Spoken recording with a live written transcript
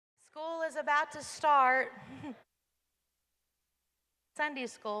about to start Sunday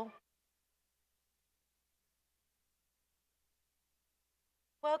school.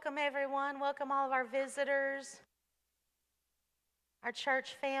 Welcome, everyone. Welcome, all of our visitors, our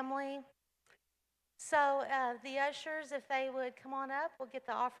church family. So the ushers, if they would come on up, we'll get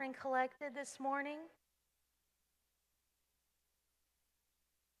the offering collected this morning.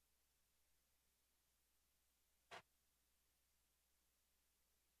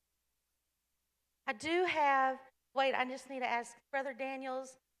 I do have, wait, I just need to ask Brother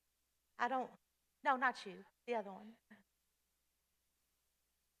Daniels. No, not you, the other one.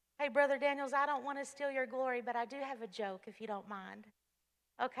 Hey, Brother Daniels, I don't want to steal your glory, but I do have a joke, if you don't mind.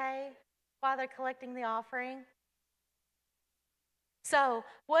 Okay? While they're collecting the offering. So,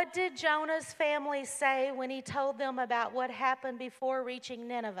 what did Jonah's family say when he told them about what happened before reaching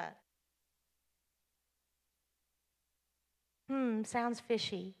Nineveh? Sounds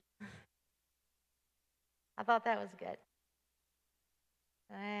fishy. I thought that was good.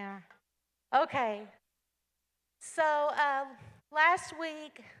 Yeah. Okay. So, last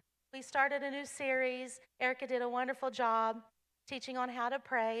week, we started a new series. Erica did a wonderful job teaching on how to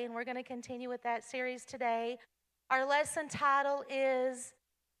pray, and we're going to continue with that series today. Our lesson title is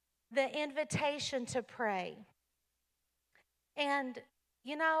The Invitation to Pray. And,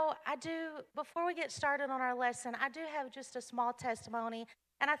 you know, before we get started on our lesson, I do have just a small testimony,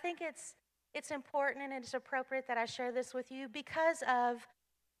 and I think it's important and it's appropriate that I share this with you because of,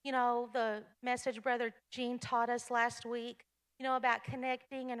 you know, the message Brother Gene taught us last week, you know, about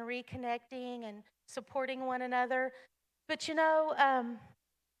connecting and reconnecting and supporting one another. But, you know,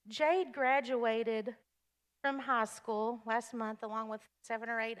 Jade graduated from high school last month along with 7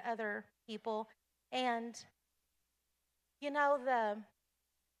 or 8 other people. And, you know,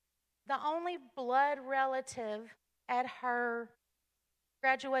 the only blood relative at her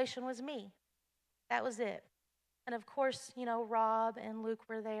graduation was me. That was it. And, of course, you know, Rob and Luke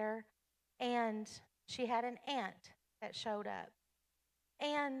were there. And she had an aunt that showed up.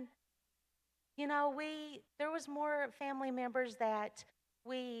 And, you know, there was more family members that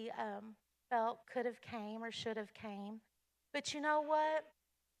we felt could have came or should have came. But you know what?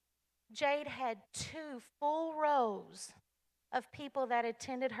 Jade had 2 full rows of people that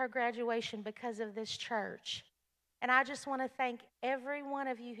attended her graduation because of this church. And I just want to thank every one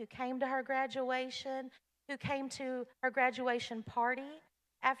of you who came to her graduation, who came to her graduation party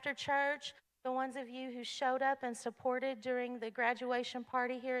after church, the ones of you who showed up and supported during the graduation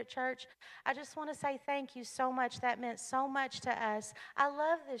party here at church. I just want to say thank you so much. That meant so much to us. I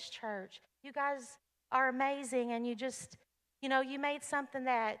love this church. You guys are amazing, and you just, you know, you made something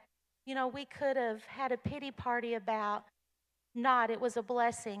that, you know, we could have had a pity party about. It was a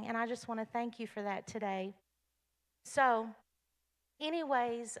blessing, and I just want to thank you for that today. So,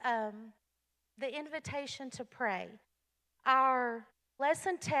 anyways, the invitation to pray. Our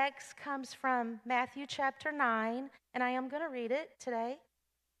lesson text comes from Matthew chapter 9, and I am going to read it today,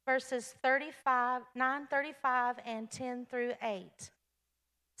 verses 9:35 and 10 through 8.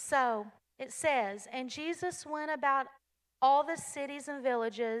 So it says, "And Jesus went about all the cities and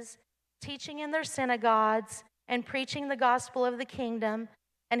villages, teaching in their synagogues and preaching the gospel of the kingdom,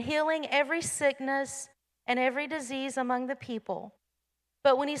 and healing every sickness and every disease among the people.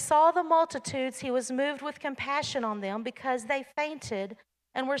 But when he saw the multitudes, he was moved with compassion on them, because they fainted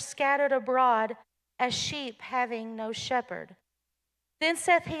and were scattered abroad as sheep having no shepherd. Then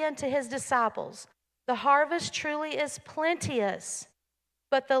saith he unto his disciples, The harvest truly is plenteous,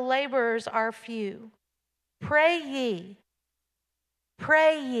 but the laborers are few. Pray ye,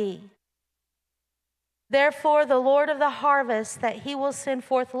 therefore the Lord of the harvest, that he will send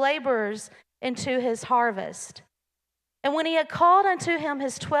forth laborers into his harvest. And when he had called unto him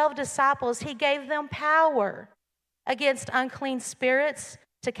his 12 disciples, he gave them power against unclean spirits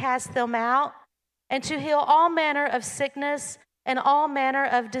to cast them out, and to heal all manner of sickness and all manner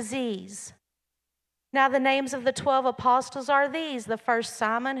of disease. Now the names of the 12 apostles are these: the first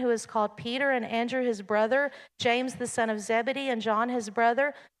Simon, who is called Peter, and Andrew his brother, James the son of Zebedee, and John his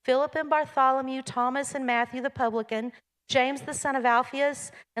brother, Philip and Bartholomew, Thomas and Matthew the publican, James the son of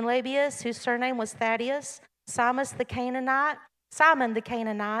Alphaeus, and Lebbaeus, whose surname was Thaddeus, Simon the Canaanite,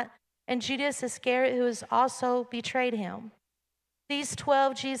 and Judas Iscariot, who has also betrayed him. These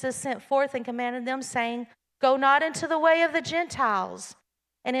 12 Jesus sent forth and commanded them, saying, Go not into the way of the Gentiles,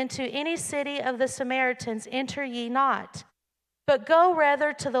 and into any city of the Samaritans enter ye not, but go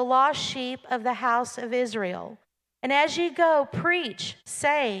rather to the lost sheep of the house of Israel. And as ye go, preach,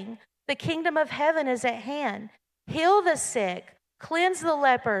 saying, The kingdom of heaven is at hand. Heal the sick, cleanse the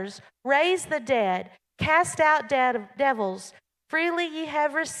lepers, raise the dead, cast out devils. Freely ye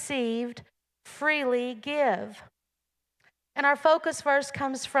have received, freely give. And our focus verse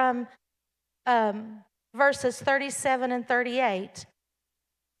comes from verses 37 and 38.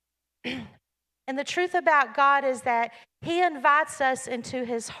 And the truth about God is that He invites us into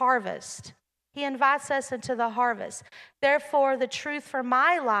His harvest. He invites us into the harvest. Therefore, the truth for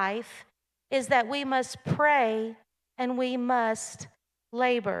my life is that we must pray and we must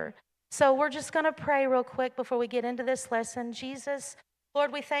labor. So we're just going to pray real quick before we get into this lesson. Jesus,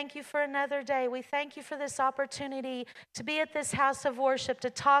 Lord, we thank you for another day. We thank you for this opportunity to be at this house of worship, to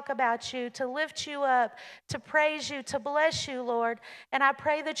talk about you, to lift you up, to praise you, to bless you, Lord. And I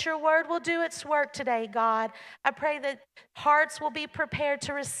pray that your word will do its work today, God. I pray that hearts will be prepared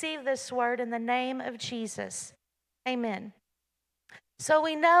to receive this word in the name of Jesus. Amen. So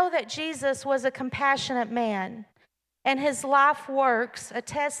we know that Jesus was a compassionate man, and his life works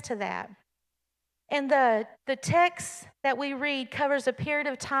attest to that. And the text that we read covers a period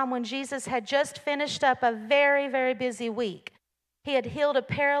of time when Jesus had just finished up a very, very busy week. He had healed a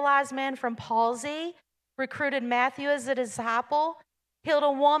paralyzed man from palsy, recruited Matthew as a disciple, healed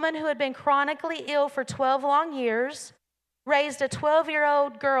a woman who had been chronically ill for 12 long years, raised a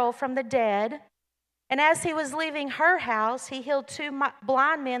 12-year-old girl from the dead, and as he was leaving her house, he healed 2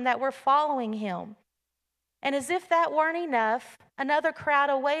 blind men that were following him. And as if that weren't enough, another crowd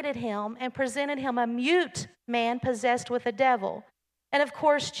awaited him and presented him a mute man possessed with a devil. And of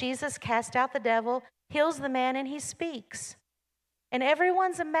course, Jesus casts out the devil, heals the man, and he speaks. And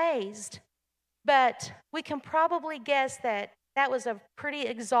everyone's amazed. But we can probably guess that that was a pretty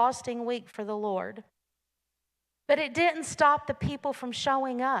exhausting week for the Lord. But it didn't stop the people from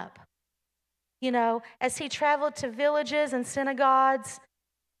showing up. You know, as he traveled to villages and synagogues,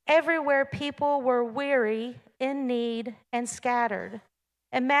 everywhere people were weary, in need, and scattered.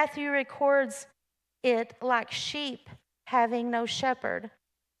 And Matthew records it like sheep having no shepherd.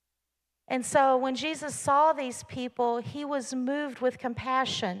 And so when Jesus saw these people, he was moved with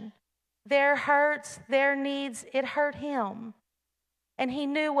compassion. Their hurts, their needs, it hurt him. And he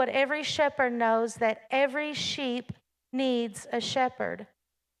knew what every shepherd knows, that every sheep needs a shepherd.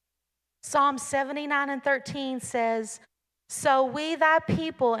 Psalm 79 and 13 says, "So we thy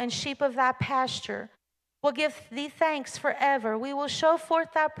people and sheep of thy pasture will give thee thanks forever. We will show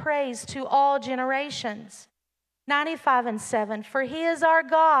forth thy praise to all generations." 95 and 7, "For he is our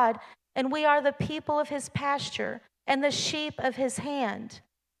God, and we are the people of his pasture and the sheep of his hand."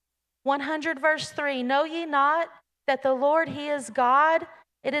 100 verse 3, "Know ye not that the Lord, he is God?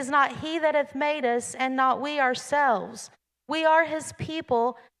 It is not he that hath made us, and not we ourselves. We are his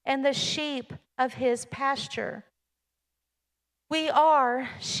people and the sheep of his pasture." We are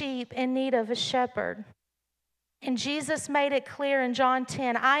sheep in need of a shepherd. And Jesus made it clear in John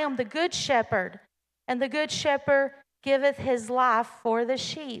 10, "I am the good shepherd, and the good shepherd giveth his life for the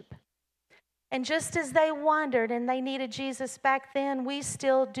sheep." And just as they wondered and they needed Jesus back then, we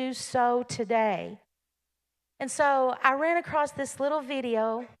still do so today. And so I ran across this little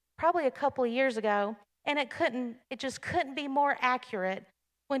video probably a couple of years ago, and it just couldn't be more accurate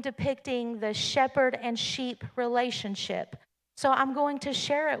when depicting the shepherd and sheep relationship. So I'm going to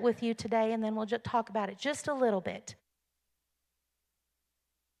share it with you today, and then we'll just talk about it just a little bit.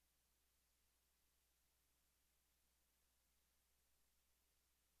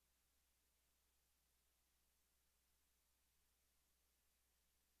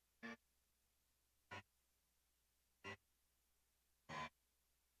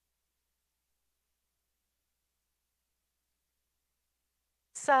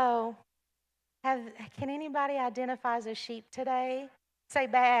 So, can anybody identify as a sheep today? Say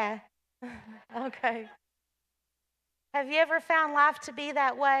bah. Okay. Have you ever found life to be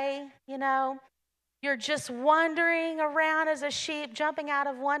that way? You know, you're just wandering around as a sheep, jumping out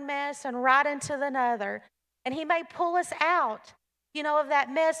of one mess and right into another. And he may pull us out, you know, of that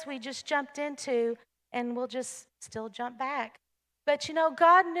mess we just jumped into, and we'll just still jump back. But, you know,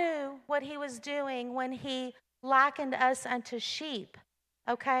 God knew what he was doing when he likened us unto sheep,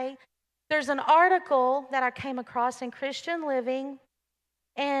 okay? There's an article that I came across in Christian Living,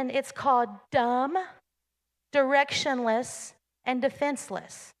 and it's called "Dumb, Directionless, and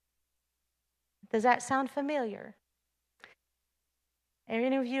Defenseless." Does that sound familiar? Are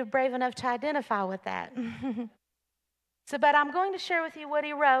any of you brave enough to identify with that? But I'm going to share with you what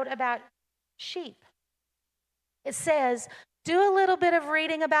he wrote about sheep. It says, "Do a little bit of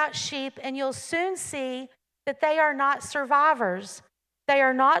reading about sheep, and you'll soon see that they are not survivors. They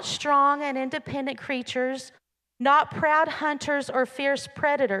are not strong and independent creatures, not proud hunters or fierce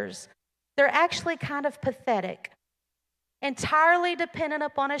predators. They're actually kind of pathetic, entirely dependent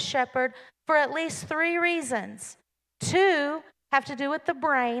upon a shepherd for at least 3 reasons. 2, have to do with the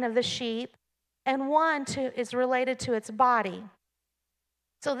brain of the sheep, and one is related to its body.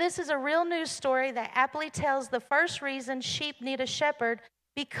 So this is a real news story that aptly tells the first reason sheep need a shepherd: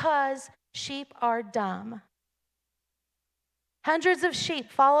 because sheep are dumb. Hundreds of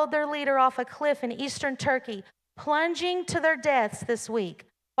sheep followed their leader off a cliff in eastern Turkey, plunging to their deaths this week,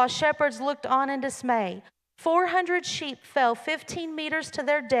 while shepherds looked on in dismay. 400 sheep fell 15 meters to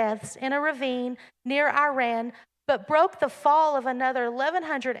their deaths in a ravine near Iran, but broke the fall of another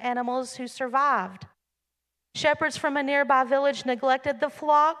 1,100 animals who survived. Shepherds from a nearby village neglected the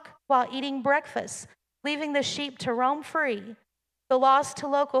flock while eating breakfast, leaving the sheep to roam free. The loss to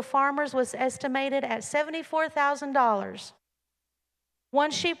local farmers was estimated at $74,000.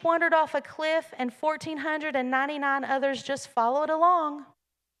 One sheep wandered off a cliff, and 1,499 others just followed along.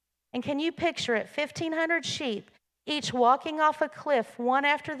 And can you picture it? 1,500 sheep, each walking off a cliff, one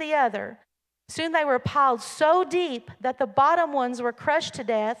after the other. Soon they were piled so deep that the bottom ones were crushed to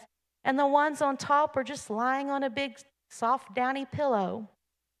death, and the ones on top were just lying on a big, soft, downy pillow.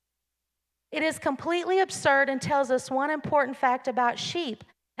 It is completely absurd and tells us one important fact about sheep.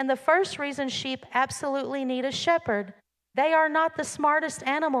 And the first reason sheep absolutely need a shepherd: they are not the smartest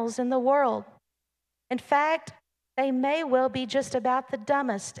animals in the world. In fact, they may well be just about the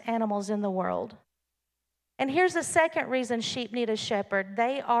dumbest animals in the world. And here's the second reason sheep need a shepherd: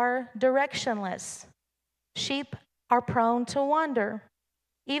 they are directionless. Sheep are prone to wander.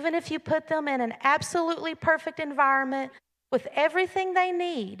 Even if you put them in an absolutely perfect environment with everything they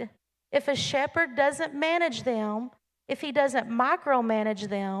need, if a shepherd doesn't manage them, if he doesn't micromanage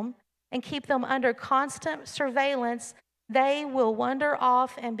them and keep them under constant surveillance, they will wander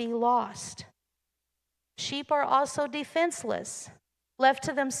off and be lost. Sheep are also defenseless. Left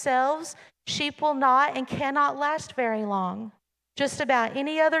to themselves, sheep will not and cannot last very long. Just about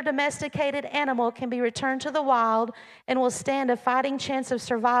any other domesticated animal can be returned to the wild and will stand a fighting chance of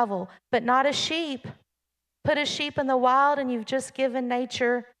survival, but not a sheep. Put a sheep in the wild and you've just given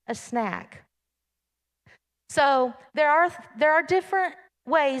nature a snack. So there are different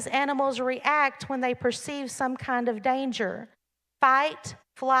ways animals react when they perceive some kind of danger: fight,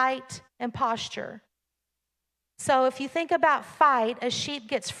 flight, and posture. So if you think about fight, a sheep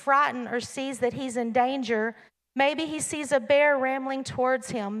gets frightened or sees that he's in danger. Maybe he sees a bear rambling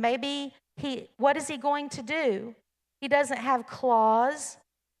towards him. What is he going to do? He doesn't have claws.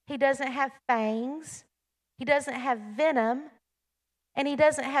 He doesn't have fangs. He doesn't have venom. And he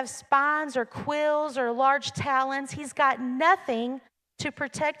doesn't have spines or quills or large talons. He's got nothing to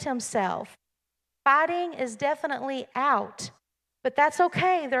protect himself. Fighting is definitely out, but that's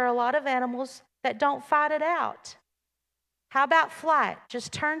okay. There are a lot of animals that don't fight it out. How about flight?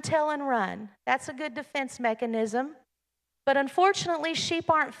 Just turn tail and run. That's a good defense mechanism. But unfortunately, sheep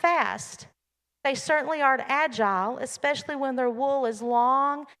aren't fast. They certainly aren't agile, especially when their wool is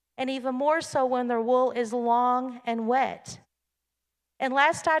long, and even more so when their wool is long and wet. And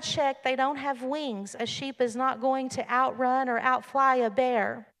last I checked, they don't have wings. A sheep is not going to outrun or outfly a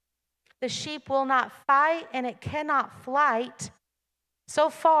bear. The sheep will not fight, and it cannot flight. So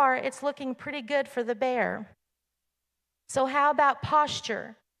far, it's looking pretty good for the bear. So how about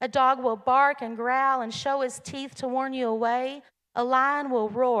posture? A dog will bark and growl and show his teeth to warn you away. A lion will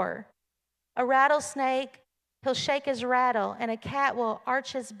roar. A rattlesnake, he'll shake his rattle, and a cat will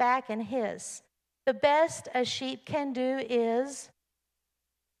arch his back and hiss. The best a sheep can do is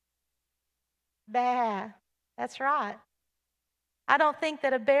bah. That's right. I don't think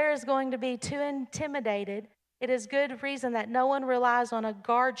that a bear is going to be too intimidated. It is good reason that no one relies on a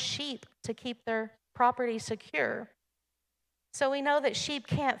guard sheep to keep their property secure. So we know that sheep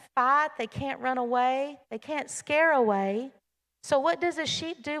can't fight, they can't run away, they can't scare away. So what does a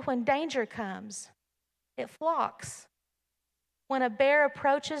sheep do when danger comes? It flocks. When a bear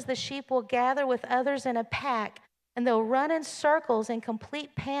approaches, the sheep will gather with others in a pack, and they'll run in circles in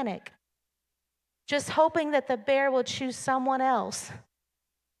complete panic, just hoping that the bear will choose someone else.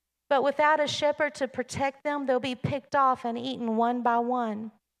 But without a shepherd to protect them, they'll be picked off and eaten one by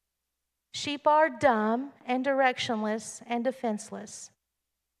one. Sheep are dumb and directionless and defenseless.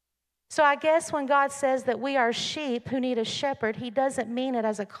 So I guess when God says that we are sheep who need a shepherd, he doesn't mean it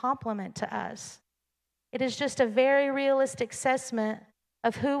as a compliment to us. It is just a very realistic assessment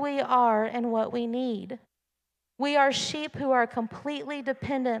of who we are and what we need. We are sheep who are completely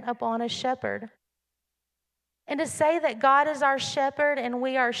dependent upon a shepherd. And to say that God is our shepherd and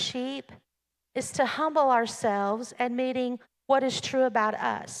we are sheep is to humble ourselves, admitting what is true about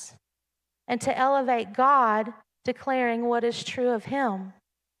us, and to elevate God, declaring what is true of him.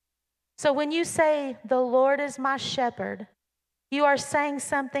 So when you say, the Lord is my shepherd, you are saying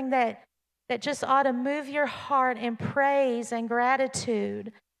something that that just ought to move your heart in praise and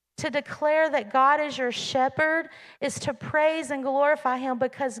gratitude. To declare that God is your shepherd is to praise and glorify him,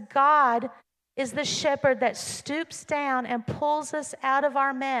 because God is the shepherd that stoops down and pulls us out of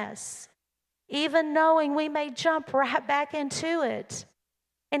our mess, even knowing we may jump right back into it.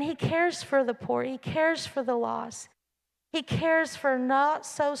 And he cares for the poor. He cares for the lost. He cares for not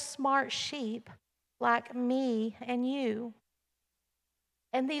so smart sheep like me and you.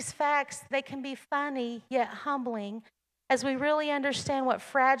 And these facts, they can be funny yet humbling as we really understand what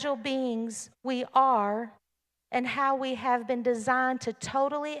fragile beings we are and how we have been designed to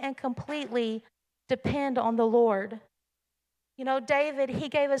totally and completely depend on the Lord. You know, David, he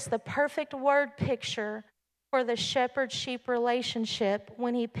gave us the perfect word picture for the shepherd-sheep relationship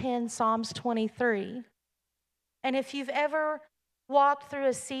when he penned Psalms 23. And if you've ever walked through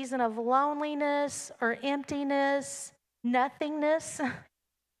a season of loneliness or emptiness, nothingness,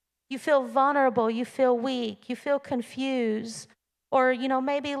 you feel vulnerable, you feel weak, you feel confused, or,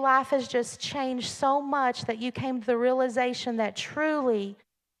 maybe life has just changed so much that you came to the realization that truly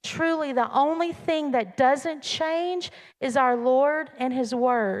the only thing that doesn't change is our Lord and his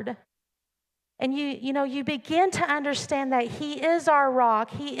word. And you begin to understand that he is our rock,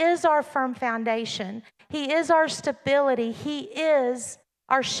 he is our firm foundation, he is our stability, he is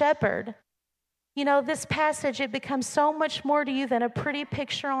our shepherd. This passage, it becomes so much more to you than a pretty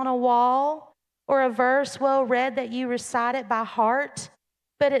picture on a wall or a verse well read that you recite it by heart,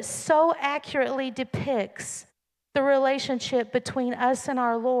 but it so accurately depicts the relationship between us and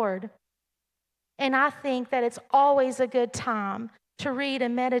our Lord. And I think that it's always a good time to read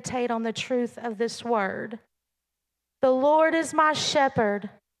and meditate on the truth of this word. The Lord is my shepherd,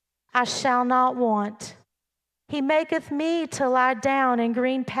 I shall not want. He maketh me to lie down in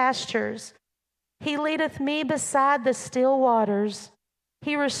green pastures. He leadeth me beside the still waters.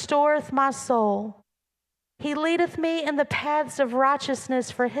 He restoreth my soul. He leadeth me in the paths of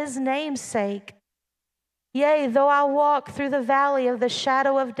righteousness for his name's sake. Yea, though I walk through the valley of the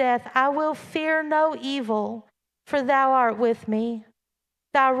shadow of death, I will fear no evil, for thou art with me.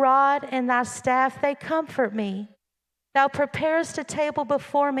 Thy rod and thy staff, they comfort me. Thou preparest a table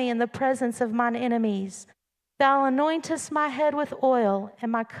before me in the presence of mine enemies. Thou anointest my head with oil,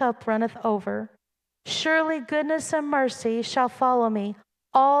 and my cup runneth over. Surely goodness and mercy shall follow me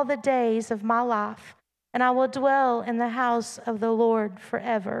all the days of my life, and I will dwell in the house of the Lord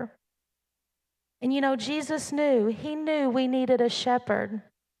forever. And Jesus he knew we needed a shepherd.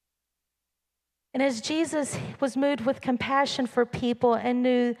 And as Jesus was moved with compassion for people and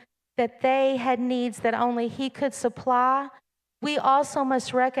knew that they had needs that only he could supply, we also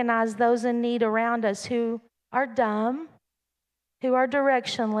must recognize those in need around us who are dumb, who are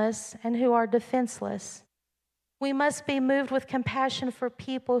directionless, and who are defenseless. We must be moved with compassion for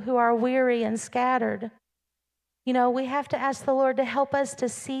people who are weary and scattered. We have to ask the Lord to help us to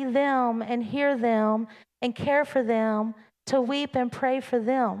see them and hear them and care for them, to weep and pray for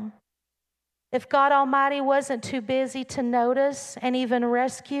them. If God Almighty wasn't too busy to notice and even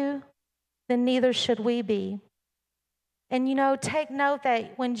rescue, then neither should we be. And take note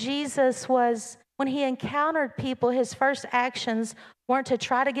that when he encountered people, his first actions weren't to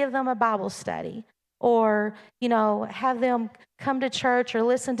try to give them a Bible study or, have them come to church or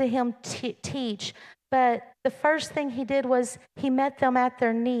listen to him teach. But the first thing he did was he met them at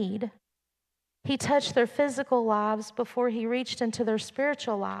their need. He touched their physical lives before he reached into their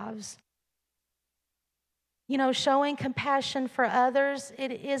spiritual lives. Showing compassion for others,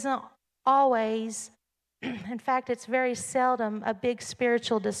 it isn't always, in fact, it's very seldom a big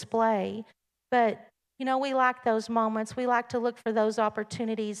spiritual display. But, we like those moments. We like to look for those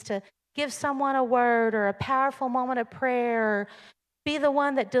opportunities to give someone a word or a powerful moment of prayer, or be the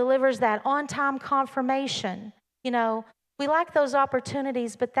one that delivers that on-time confirmation. We like those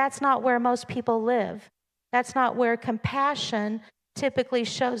opportunities, but that's not where most people live. That's not where compassion typically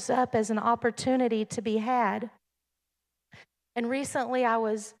shows up as an opportunity to be had. And recently I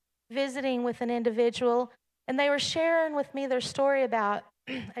was visiting with an individual, and they were sharing with me their story about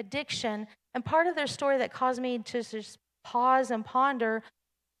addiction. And part of their story that caused me to just pause and ponder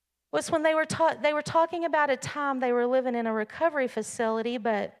was when they were talking about a time they were living in a recovery facility,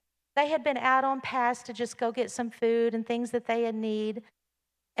 but they had been out on pass to just go get some food and things that they had need.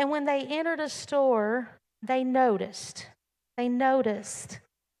 And when they entered a store, they noticed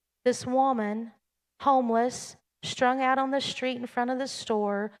this woman, homeless, strung out on the street in front of the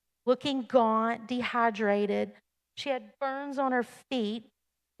store, looking gaunt, dehydrated. She had burns on her feet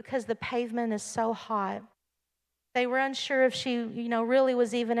because the pavement is so hot. They were unsure if she, really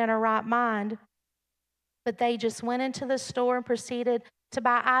was even in her right mind. But they just went into the store and proceeded to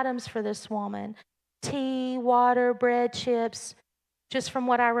buy items for this woman. Tea, water, bread, chips, just from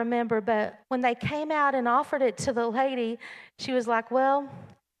what I remember. But when they came out and offered it to the lady, she was like, well,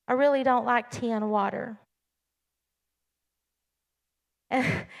 I really don't like tea and water.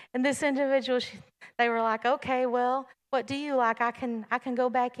 And this individual, they were like, okay, well, what do you like? I can go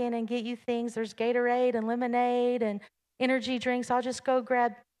back in and get you things. There's Gatorade and lemonade and energy drinks. I'll just go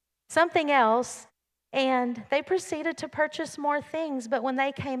grab something else. And they proceeded to purchase more things. But when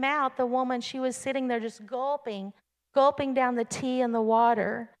they came out, the woman, she was sitting there just gulping down the tea and the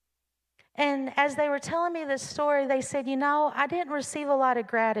water. And as they were telling me this story, they said, I didn't receive a lot of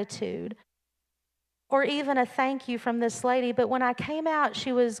gratitude or even a thank you from this lady. But when I came out,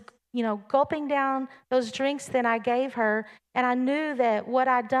 she was, gulping down those drinks that I gave her. And I knew that what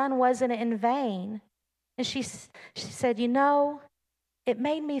I'd done wasn't in vain. And she said, it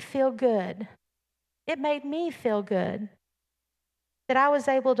made me feel good. It made me feel good that I was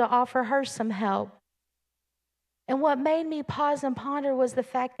able to offer her some help. And what made me pause and ponder was the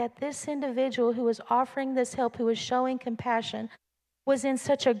fact that this individual who was offering this help, who was showing compassion, was in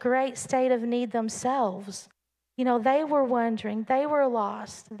such a great state of need themselves. They were wondering, they were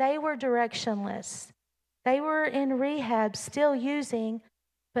lost, they were directionless. They were in rehab, still using,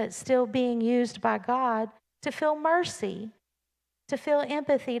 but still being used by God to feel mercy, to feel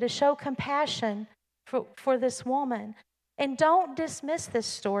empathy, to show compassion for this woman. And don't dismiss this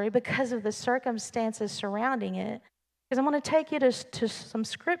story because of the circumstances surrounding it. Because I'm going to take you to some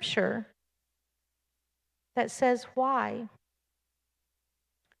scripture that says why.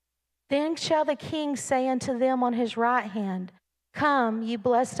 Then shall the king say unto them on his right hand, Come, ye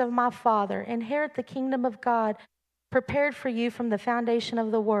blessed of my Father, inherit the kingdom of God, prepared for you from the foundation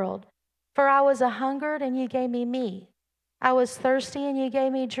of the world. For I was a-hungered, and ye gave me meat. I was thirsty, and ye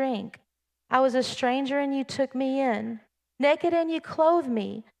gave me drink. I was a stranger, and you took me in. Naked, and you clothed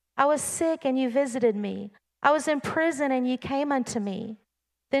me. I was sick, and you visited me. I was in prison, and you came unto me.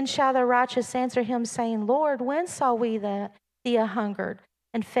 Then shall the righteous answer him, saying, Lord, when saw we thee a-hungered,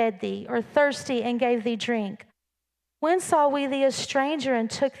 and fed thee, or thirsty, and gave thee drink? When saw we thee a stranger, and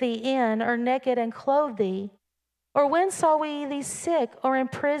took thee in, or naked, and clothed thee? Or when saw we thee sick, or in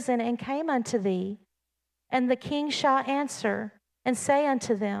prison, and came unto thee? And the king shall answer, and say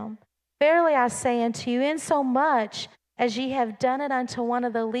unto them, Verily I say unto you, insomuch as ye have done it unto one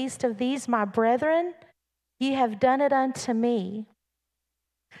of the least of these my brethren, ye have done it unto me.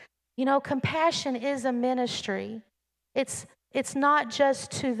 Compassion is a ministry. It's not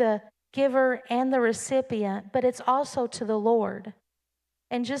just to the giver and the recipient, but it's also to the Lord.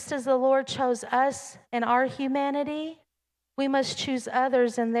 And just as the Lord chose us in our humanity, we must choose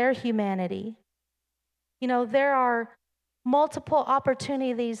others in their humanity. There are multiple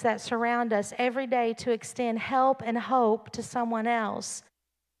opportunities that surround us every day to extend help and hope to someone else.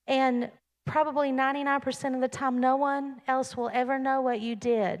 And probably 99% of the time, no one else will ever know what you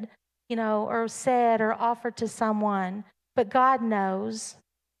did, or said or offered to someone. But God knows.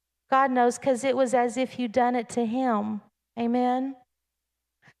 God knows because it was as if you'd done it to Him. Amen?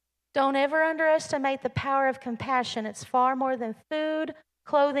 Don't ever underestimate the power of compassion. It's far more than food,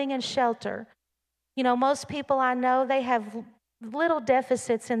 clothing, and shelter. Most people I know, they have little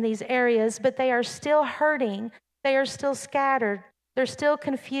deficits in these areas, but they are still hurting. They are still scattered. They're still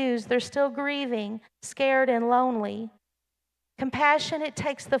confused. They're still grieving, scared, and lonely. Compassion, it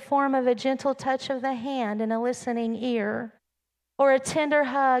takes the form of a gentle touch of the hand and a listening ear, or a tender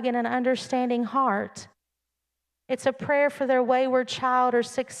hug and an understanding heart. It's a prayer for their wayward child or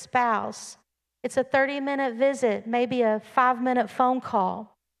sick spouse. It's a 30-minute visit, maybe a 5-minute phone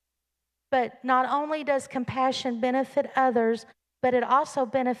call. But not only does compassion benefit others, but it also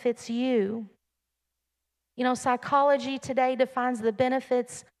benefits you. Psychology today defines the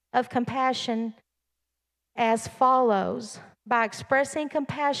benefits of compassion as follows. By expressing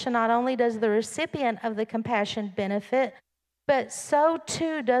compassion, not only does the recipient of the compassion benefit, but so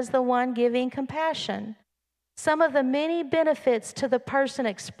too does the one giving compassion. Some of the many benefits to the person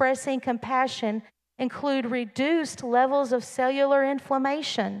expressing compassion include reduced levels of cellular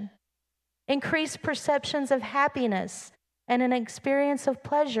inflammation, increased perceptions of happiness and an experience of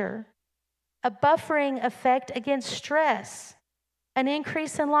pleasure, a buffering effect against stress, an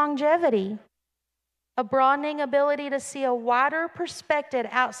increase in longevity, a broadening ability to see a wider perspective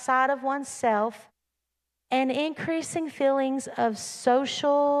outside of oneself, and increasing feelings of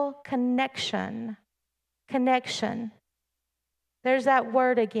social connection. Connection. There's that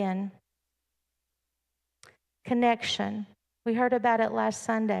word again. Connection. We heard about it last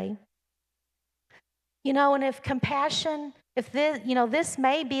Sunday. And if compassion, if this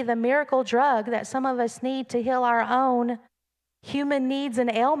may be the miracle drug that some of us need to heal our own human needs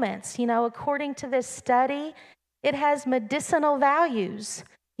and ailments. According to this study, it has medicinal values.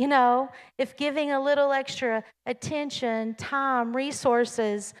 If giving a little extra attention, time,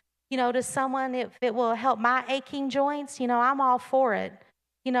 resources, to someone, if it will help my aching joints, I'm all for it.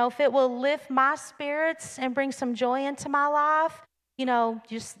 If it will lift my spirits and bring some joy into my life,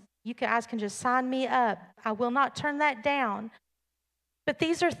 you guys can just sign me up. I will not turn that down. But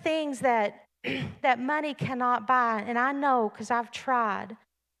these are things that that money cannot buy, and I know because I've tried.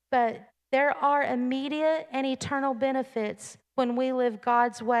 But there are immediate and eternal benefits when we live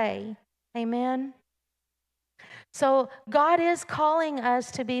God's way. Amen? So God is calling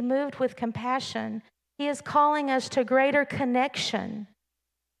us to be moved with compassion. He is calling us to greater connection.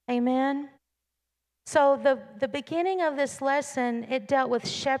 Amen? So the beginning of this lesson, it dealt with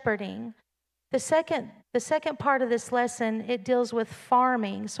shepherding. The second part of this lesson, it deals with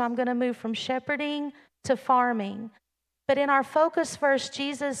farming. So I'm going to move from shepherding to farming. But in our focus verse,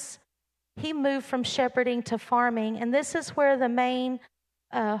 Jesus, he moved from shepherding to farming. And this is where the main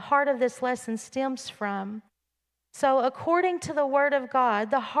heart of this lesson stems from. So according to the word of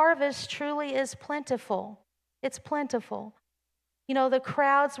God, the harvest truly is plentiful. It's plentiful. The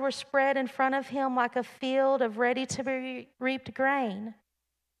crowds were spread in front of him like a field of ready to be reaped grain.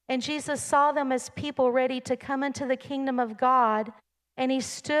 And Jesus saw them as people ready to come into the kingdom of God. And he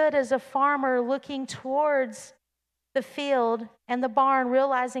stood as a farmer looking towards the field and the barn,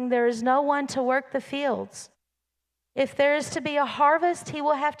 realizing there is no one to work the fields. If there is to be a harvest, he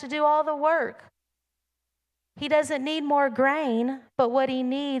will have to do all the work. He doesn't need more grain, but what he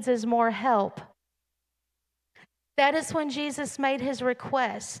needs is more help. That is when Jesus made his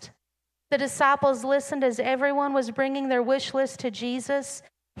request. The disciples listened as everyone was bringing their wish list to Jesus.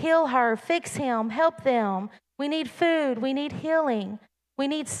 Heal her, fix him, help them. We need food, we need healing, we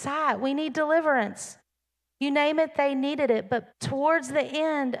need sight, we need deliverance. You name it, they needed it. But towards the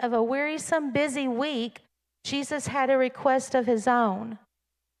end of a wearisome, busy week, Jesus had a request of his own.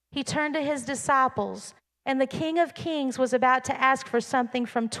 He turned to his disciples, and the King of Kings was about to ask for something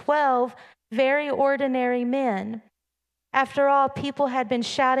from 12 very ordinary men. After all, people had been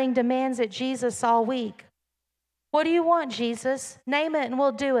shouting demands at Jesus all week. What do you want, Jesus? Name it and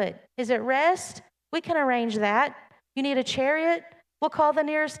we'll do it. Is it rest? We can arrange that. You need a chariot? We'll call the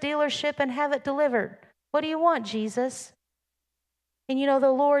nearest dealership and have it delivered. What do you want, Jesus? And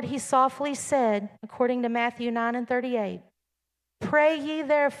the Lord, he softly said, according to Matthew 9:38, pray ye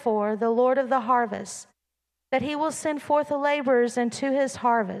therefore the Lord of the harvest, that he will send forth the laborers into his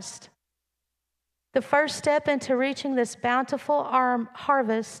harvest. The first step into reaching this bountiful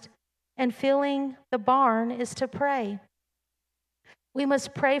harvest and filling the barn is to pray. We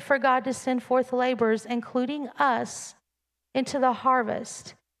must pray for God to send forth laborers, including us, into the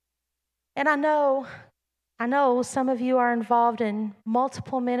harvest. And I know some of you are involved in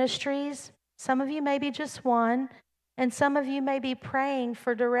multiple ministries. Some of you may be just one, and some of you may be praying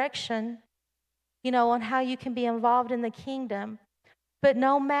for direction, on how you can be involved in the kingdom. But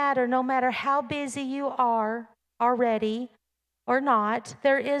no matter how busy you are already or not,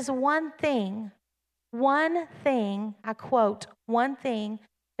 there is one thing, I quote, one thing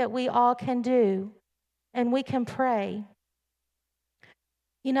that we all can do, and we can pray.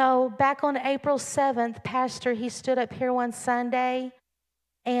 Back on April 7th, Pastor, he stood up here one Sunday,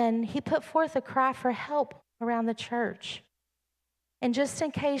 and he put forth a cry for help around the church. And just in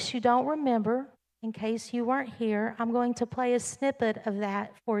case you don't remember, in case you weren't here, I'm going to play a snippet of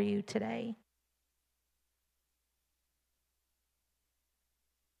that for you today.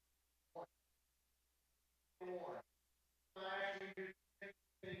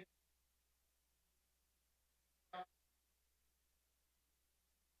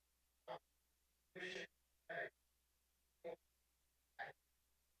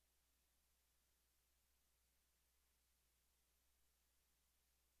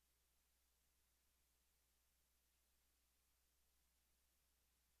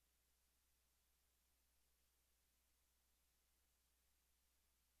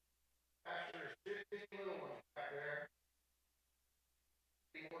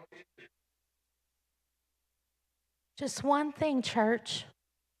 Just one thing, church.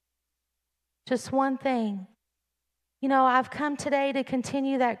 Just one thing. I've come today to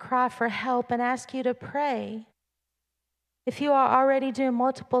continue that cry for help and ask you to pray. If you are already doing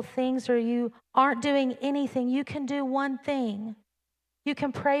multiple things or you aren't doing anything, you can do one thing. You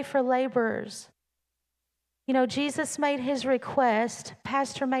can pray for laborers. Jesus made his request.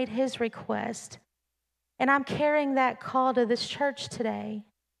 Pastor made his request. And I'm carrying that call to this church today.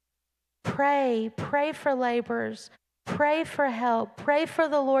 Pray for laborers. Pray for help. Pray for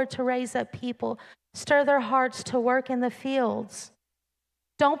the Lord to raise up people Stir their hearts to work in the fields.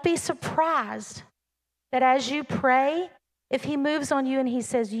 Don't be surprised that as you pray, if he moves on you and he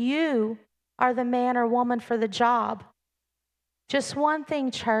says, you are the man or woman for the job. Just one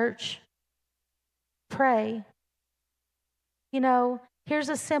thing, church. Pray. You know, here's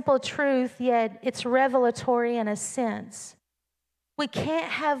a simple truth, yet it's revelatory in a sense. We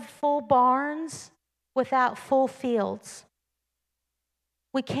can't have full barns without full fields.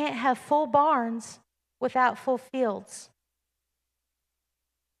 We can't have full barns without full fields.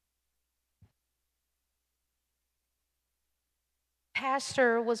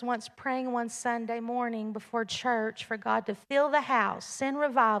 Pastor was once praying one Sunday morning before church for God to fill the house, send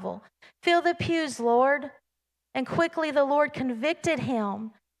revival, fill the pews, Lord. And quickly the Lord convicted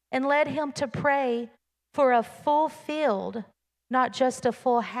him and led him to pray for a full field, not just a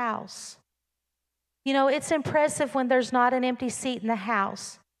full house. You know, it's impressive when there's not an empty seat in the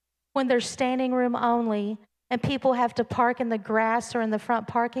house, when there's standing room only, and people have to park in the grass or in the front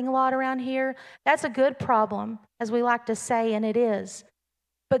parking lot around here. That's a good problem, as we like to say, and it is.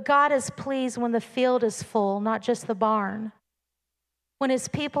 But God is pleased when the field is full, not just the barn. When his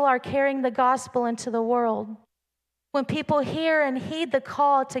people are carrying the gospel into the world. When people hear and heed the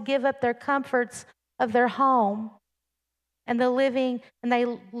call to give up their comforts of their home and they live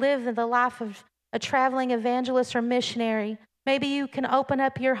in the life of a traveling evangelist or missionary. Maybe you can open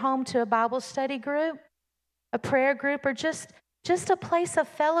up your home to a Bible study group, a prayer group, or just a place of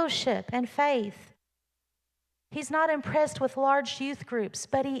fellowship and faith. He's not impressed with large youth groups,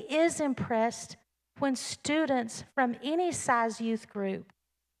 but he is impressed when students from any size youth group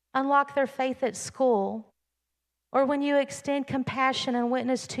unlock their faith at school, or when you extend compassion and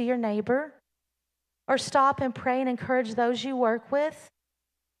witness to your neighbor, or stop and pray and encourage those you work with.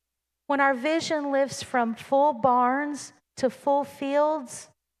 When our vision lifts from full barns to full fields,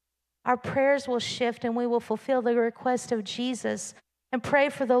 our prayers will shift and we will fulfill the request of Jesus and pray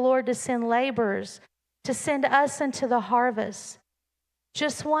for the Lord to send laborers, to send us into the harvest.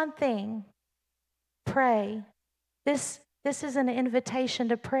 Just one thing, pray. This is an invitation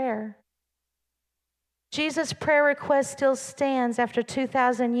to prayer. Jesus' prayer request still stands after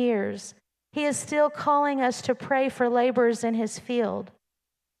 2,000 years. He is still calling us to pray for laborers in his field.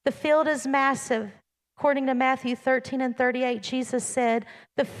 The field is massive. According to Matthew 13:38, Jesus said,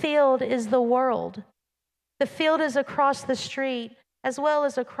 the field is the world. The field is across the street as well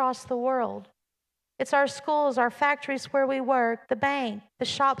as across the world. It's our schools, our factories where we work, the bank, the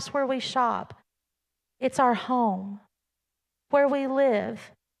shops where we shop. It's our home, where we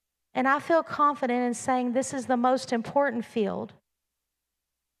live. And I feel confident in saying this is the most important field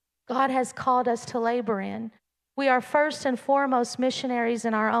God has called us to labor in. We are first and foremost missionaries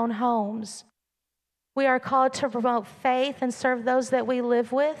in our own homes. We are called to promote faith and serve those that we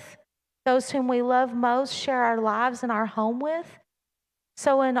live with, those whom we love most, share our lives and our home with.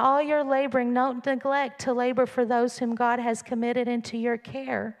 So in all your laboring, don't neglect to labor for those whom God has committed into your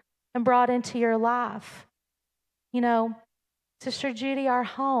care and brought into your life. You know, Sister Judy, our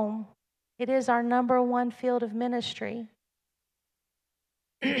home, it is our number one field of ministry.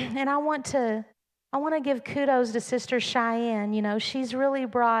 And I want to give kudos to Sister Cheyenne. You know, she's really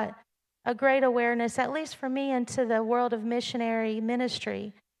brought a great awareness, at least for me, into the world of missionary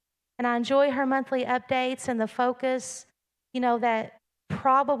ministry. And I enjoy her monthly updates and the focus, you know, that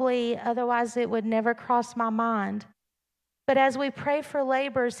probably otherwise it would never cross my mind. But as we pray for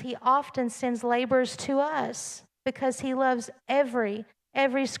laborers, he often sends laborers to us because he loves every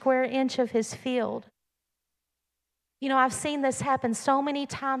square inch of his field. You know, I've seen this happen so many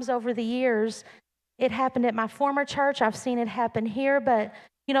times over the years. It happened at my former church. I've seen it happen here. But,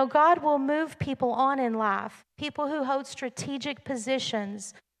 you know, God will move people on in life, people who hold strategic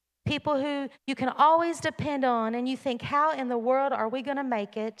positions, people who you can always depend on, and you think, how in the world are we going to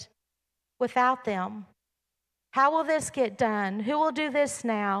make it without them? How will this get done? Who will do this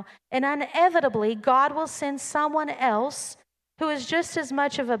now? And inevitably, God will send someone else who is just as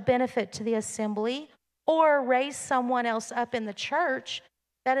much of a benefit to the assembly, or raise someone else up in the church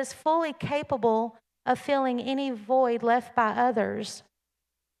that is fully capable of filling any void left by others.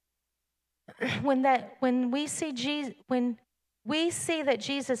 When we see that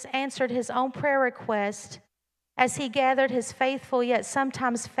Jesus answered his own prayer request as he gathered his faithful yet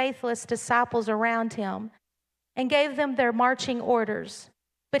sometimes faithless disciples around him and gave them their marching orders,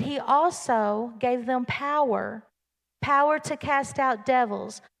 but he also gave them power to cast out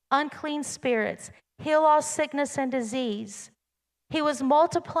devils, unclean spirits, heal all sickness and disease. He was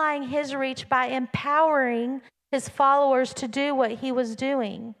multiplying his reach by empowering his followers to do what he was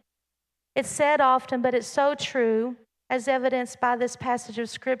doing. It's said often, but it's so true, as evidenced by this passage of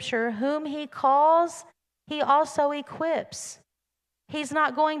Scripture. Whom he calls, he also equips. He's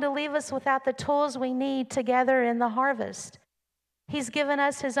not going to leave us without the tools we need to gather in the harvest. He's given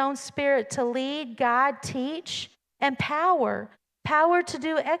us his own Spirit to lead, guide, teach, and power. Power to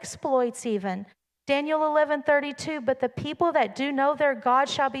do exploits even. Daniel 11:32, but the people that do know their God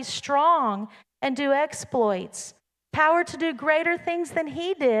shall be strong and do exploits. Power to do greater things than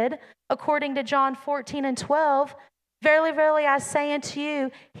he did, according to John 14:12. Verily, verily, I say unto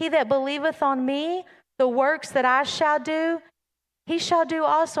you, he that believeth on me, the works that I shall do, he shall do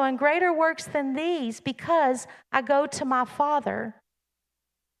also, and greater works than these, because I go to my Father.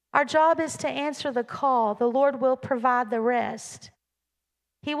 Our job is to answer the call. The Lord will provide the rest.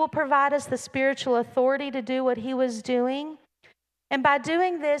 He will provide us the spiritual authority to do what he was doing. And by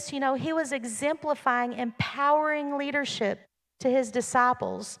doing this, he was exemplifying empowering leadership to his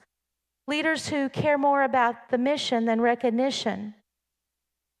disciples, leaders who care more about the mission than recognition.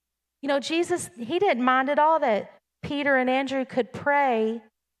 Jesus, he didn't mind at all that Peter and Andrew could pray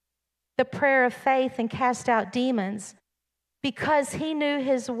the prayer of faith and cast out demons, because he knew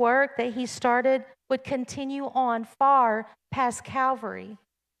his work that he started would continue on far past Calvary.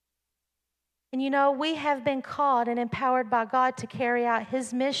 And we have been called and empowered by God to carry out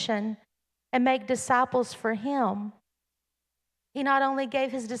his mission and make disciples for him. He not only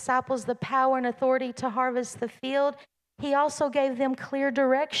gave his disciples the power and authority to harvest the field, he also gave them clear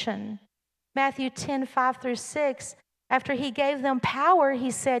direction. Matthew 10:5-6, after he gave them power, he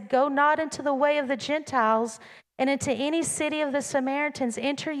said, go not into the way of the Gentiles, and into any city of the Samaritans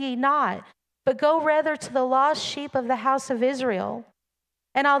enter ye not, but go rather to the lost sheep of the house of Israel.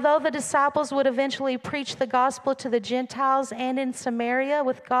 And although the disciples would eventually preach the gospel to the Gentiles and in Samaria,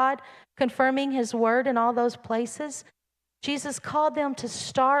 with God confirming his word in all those places, Jesus called them to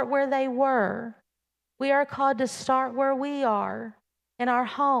start where they were. We are called to start where we are, in our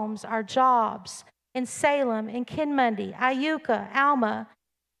homes, our jobs, in Salem, in Kinmundy, Iuka, Alma,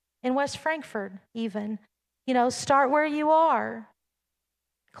 in West Frankfort even. Start where you are.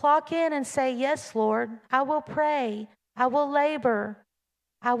 Clock in and say, yes, Lord, I will pray, I will labor,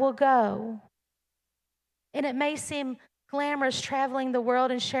 I will go. And it may seem glamorous traveling the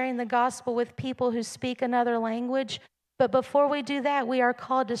world and sharing the gospel with people who speak another language, but before we do that, we are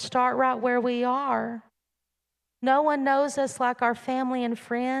called to start right where we are. No one knows us like our family and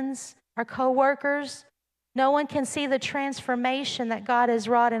friends, our co-workers. No one can see the transformation that God has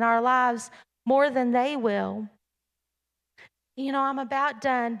wrought in our lives more than they will. I'm about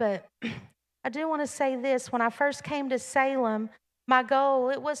done, but I do want to say this. When I first came to Salem, my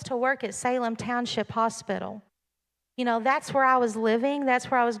goal, it was to work at Salem Township Hospital. That's where I was living. That's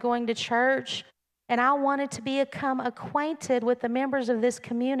where I was going to church. And I wanted to become acquainted with the members of this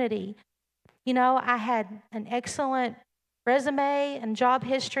community. I had an excellent resume and job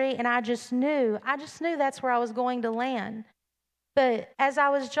history, and I just knew that's where I was going to land. But as I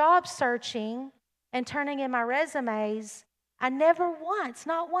was job searching and turning in my resumes, I never once,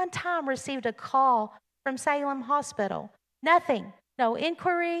 not one time, received a call from Salem Hospital. Nothing. No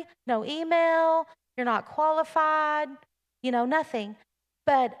inquiry, no email, you're not qualified, nothing.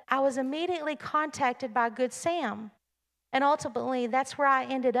 But I was immediately contacted by Good Sam. And ultimately, that's where I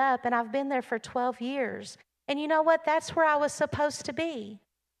ended up, and I've been there for 12 years. And you know what? That's where I was supposed to be.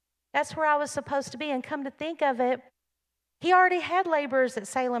 That's where I was supposed to be. And come to think of it, he already had laborers at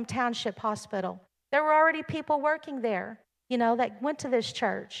Salem Township Hospital. There were already people working there, that went to this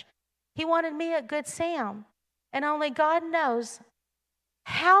church. He wanted me at Good Sam. And only God knows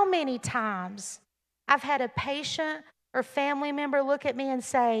how many times I've had a patient or family member look at me and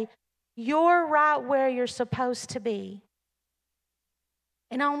say, you're right where you're supposed to be.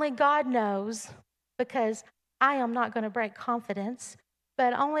 And only God knows, because I am not going to break confidence,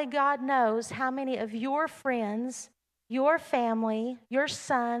 but only God knows how many of your friends, your family, your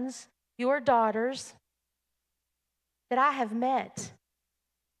sons, your daughters that I have met,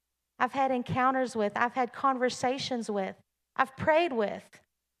 I've had encounters with, I've had conversations with, I've prayed with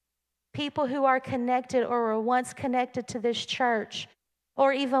people who are connected or were once connected to this church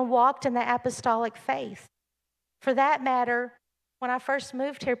or even walked in the apostolic faith. For that matter, when I first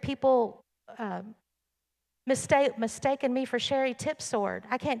moved here, people mistaken me for Sherry Tipsword.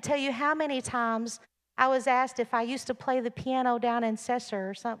 I can't tell you how many times I was asked if I used to play the piano down in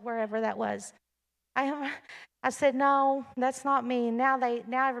Cesar or wherever that was. I said, no, that's not me. Now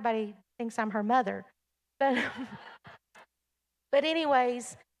everybody thinks I'm her mother. But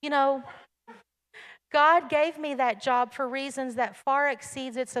anyways, God gave me that job for reasons that far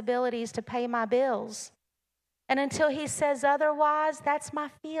exceeds its abilities to pay my bills. And until he says otherwise, that's my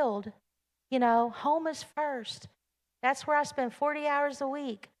field. Home is first. That's where I spend 40 hours a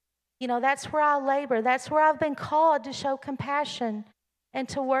week. You know, that's where I labor. That's where I've been called to show compassion and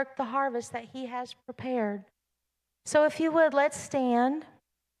to work the harvest that He has prepared. So if you would, let's stand.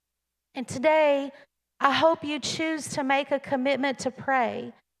 And today, I hope you choose to make a commitment to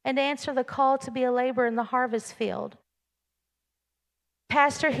pray and answer the call to be a laborer in the harvest field.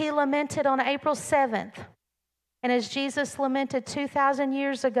 Pastor, he lamented on April 7th. And as Jesus lamented 2,000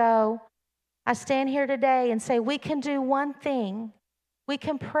 years ago, I stand here today and say we can do one thing. We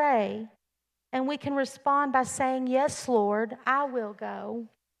can pray, and we can respond by saying, yes, Lord, I will go.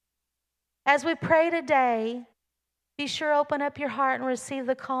 As we pray today, be sure open up your heart and receive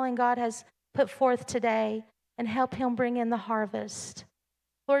the calling God has put forth today and help Him bring in the harvest.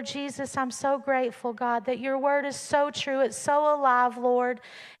 Lord Jesus, I'm so grateful, God, that your word is so true. It's so alive, Lord.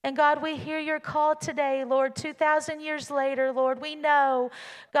 And God, we hear your call today, Lord, 2,000 years later, Lord. We know,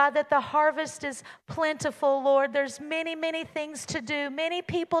 God, that the harvest is plentiful, Lord. There's many, many things to do, many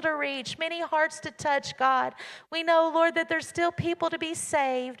people to reach, many hearts to touch, God. We know, Lord, that there's still people to be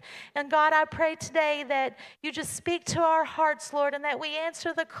saved. And God, I pray today that you just speak to our hearts, Lord, and that we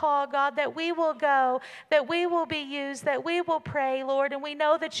answer the call, God, that we will go, that we will be used, that we will pray, Lord. And we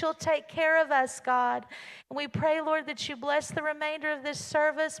know that you'll take care of us, God. And we pray, Lord, that you bless the remainder of this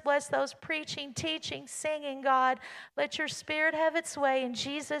service, bless those preaching, teaching, singing, God. Let your Spirit have its way. In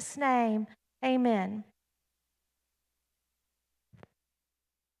Jesus' name, amen.